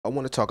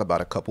want to talk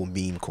about a couple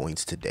meme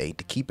coins today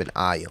to keep an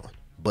eye on.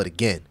 But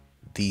again,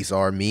 these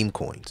are meme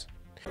coins.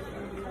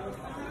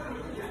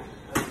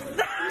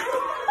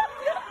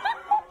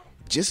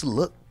 Just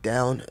look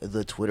down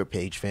the Twitter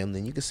page, family,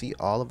 and you can see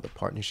all of the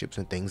partnerships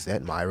and things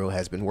that Myro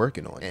has been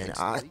working on. And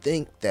I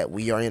think that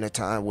we are in a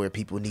time where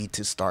people need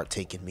to start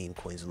taking meme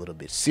coins a little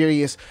bit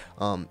serious,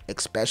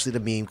 especially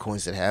the meme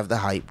coins that have the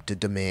hype, the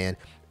demand,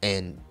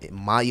 and in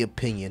my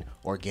opinion,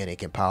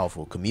 organic and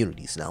powerful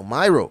communities. Now,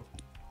 Myro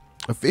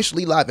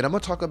officially live, and I'm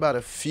gonna talk about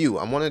a few.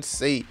 I want to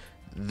say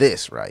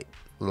this, right?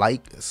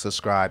 Like,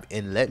 subscribe,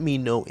 and let me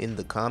know in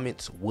the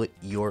comments what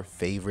your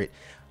favorite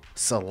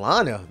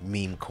Solana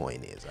meme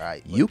coin is. All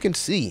right, you can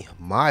see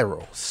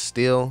Myro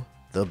still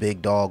the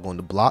big dog on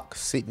the block,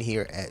 sitting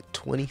here at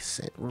 20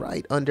 cents,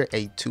 right under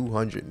a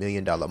 $200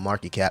 million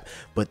market cap,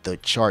 but the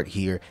chart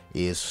here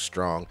is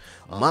strong.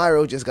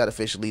 Myro just got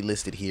officially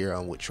listed here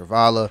with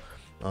Travala,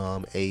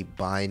 a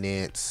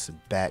Binance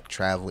backed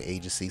travel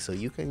agency, so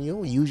you can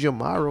use your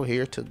Myro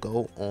here to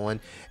go on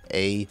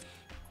a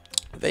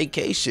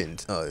vacation.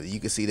 You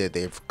can see that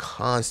they're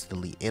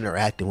constantly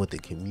interacting with the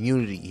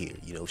community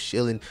here,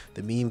 shilling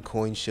the meme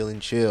coin,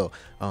 chill,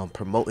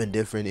 promoting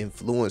different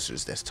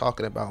influencers that's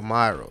talking about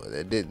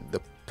Myro.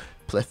 The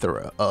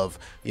plethora of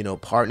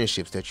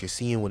partnerships that you're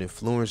seeing with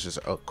influencers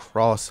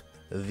across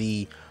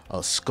the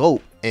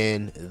scope,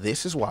 and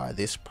this is why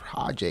this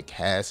project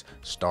has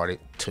started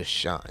to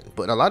shine.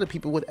 But a lot of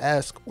people would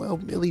ask, well,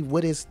 Millie,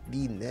 what is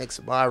the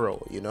next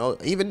Myro?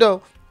 Even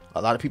though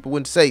a lot of people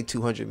wouldn't say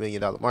 $200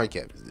 million market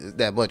cap is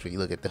that much when you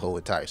look at the whole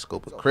entire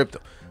scope of crypto.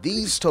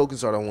 These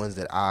tokens are the ones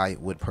that I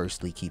would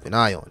personally keep an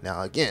eye on.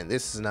 Now, again,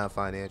 this is not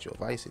financial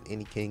advice, and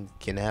anything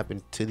can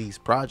happen to these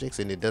projects,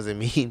 and it doesn't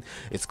mean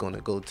it's going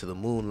to go to the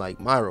moon like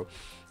Myro.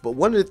 But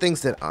one of the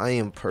things that I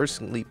am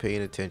personally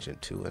paying attention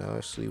to, and I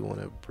actually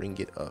want to bring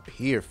it up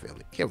here,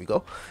 family, here we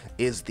go,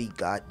 is the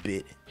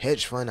GotBit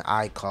hedge fund.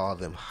 I call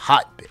them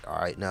Hotbit.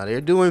 All right, now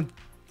they're doing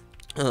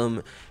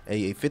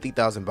a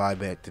 50,000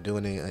 buyback. They're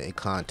doing a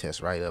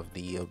contest, right, of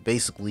the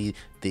basically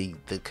the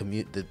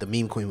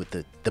meme coin with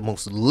the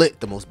most lit,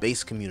 the most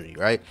base community,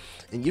 right?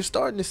 And you're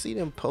starting to see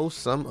them post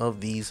some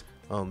of these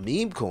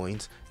meme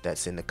coins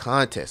that's in the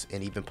contest,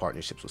 and even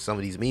partnerships with some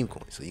of these meme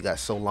coins. So you got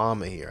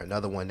Solana here,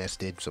 another one that's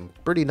did some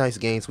pretty nice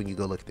gains when you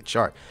go look at the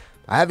chart.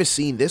 I haven't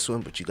seen this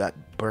one, but you got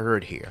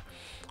Bird here.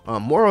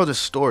 Moral of the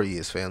story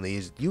is, family,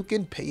 is you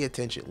can pay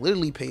attention,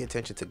 literally pay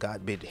attention to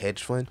GotBit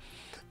hedge fund,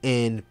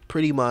 and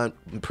pretty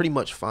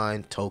much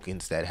find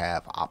tokens that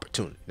have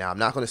opportunity. Now, I'm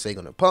not going to say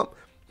going to pump,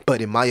 but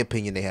in my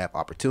opinion, they have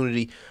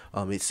opportunity.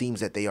 It seems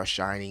that they are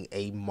shining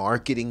a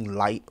marketing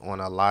light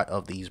on a lot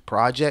of these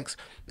projects.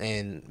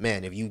 And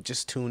man, if you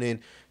just tune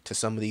in to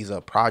some of these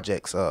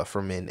projects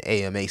from an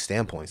AMA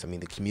standpoint, I mean,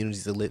 the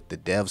communities are lit, the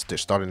devs, they're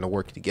starting to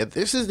work together.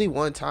 This is the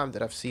one time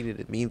that I've seen it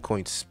in meme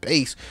coin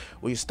space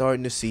where you're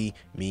starting to see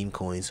meme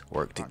coins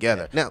work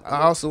together. Now,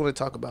 I also want to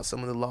talk about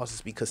some of the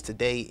losses, because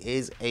today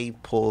is a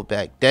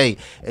pullback day,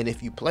 and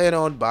if you plan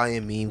on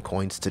buying meme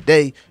coins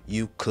today,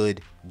 you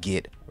could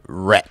get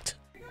wrecked.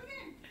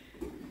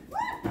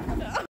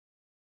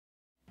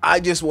 I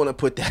just want to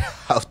put that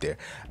out there.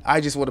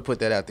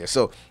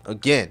 So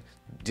again,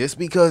 just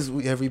because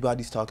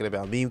everybody's talking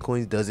about meme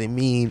coins doesn't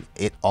mean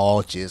it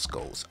all just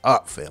goes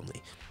up,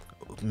 family.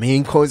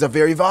 Meme coins are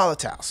very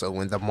volatile, so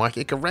when the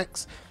market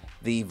corrects,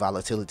 the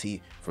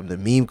volatility from the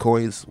meme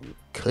coins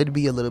could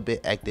be a little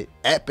bit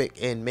epic,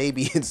 and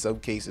maybe in some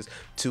cases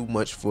too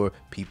much for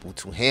people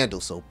to handle.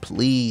 So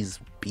please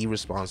be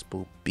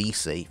responsible, be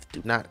safe,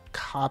 do not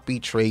copy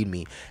trade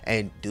me,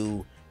 and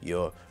do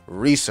your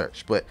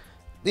research. But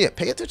yeah,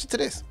 pay attention to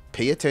this.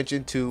 Pay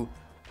attention to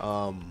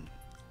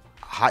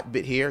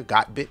Hotbit here,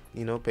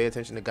 GotBit. Pay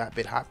attention to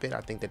GotBit, Hotbit.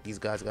 I think that these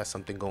guys got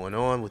something going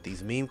on with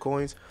these meme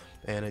coins.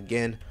 And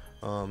again,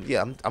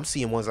 yeah, I'm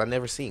seeing ones I've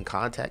never seen.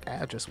 Contact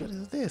address. What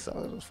is this?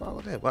 I'll just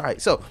follow them. All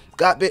right, so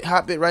GotBit,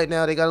 Hotbit right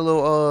now, they got a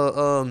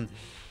little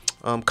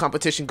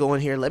competition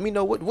going here. Let me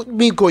know what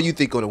meme coin you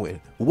think going to win.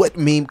 What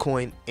meme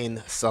coin in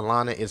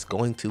Solana is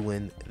going to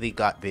win the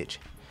GotBit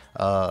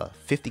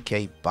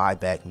 50K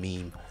buyback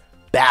meme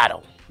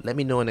battle? Let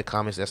me know in the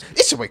comments.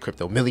 It's your boy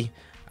Crypto Millie.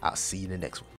 I'll see you in the next one.